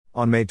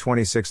On May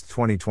 26,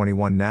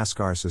 2021,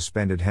 NASCAR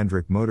suspended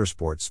Hendrick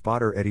Motorsports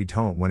spotter Eddie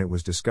Toant when it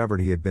was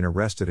discovered he had been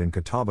arrested in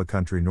Catawba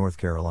Country, North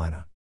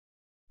Carolina.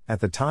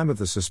 At the time of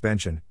the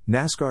suspension,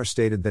 NASCAR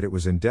stated that it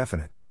was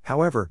indefinite.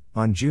 However,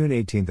 on June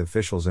 18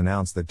 officials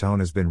announced that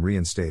Toant has been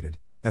reinstated,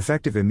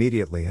 effective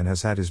immediately, and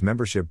has had his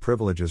membership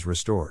privileges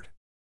restored.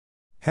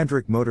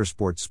 Hendrick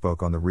Motorsports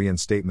spoke on the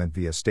reinstatement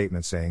via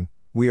statement saying,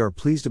 "We are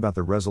pleased about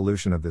the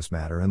resolution of this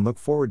matter and look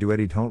forward to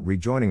Eddie Toant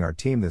rejoining our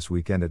team this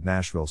weekend at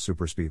Nashville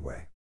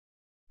Superspeedway."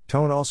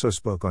 Toant also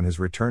spoke on his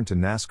return to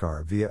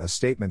NASCAR via a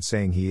statement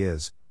saying he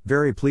is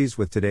very pleased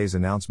with today's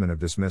announcement of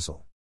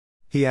dismissal.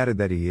 He added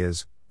that he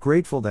is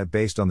grateful that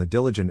based on the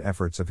diligent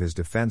efforts of his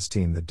defense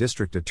team, the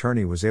district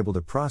attorney was able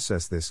to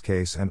process this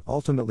case and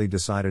ultimately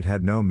decided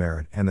had no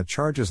merit and the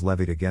charges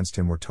levied against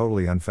him were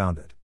totally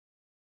unfounded.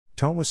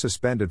 Toant was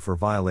suspended for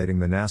violating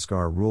the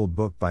NASCAR rule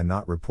book by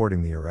not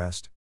reporting the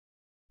arrest.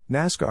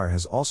 NASCAR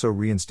has also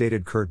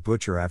reinstated Kurt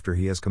Bucher after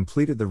he has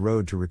completed the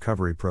Road to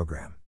Recovery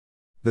program.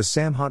 The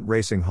Sam Hunt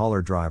Racing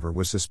hauler driver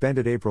was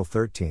suspended April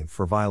 13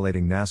 for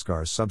violating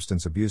NASCAR's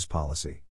substance abuse policy.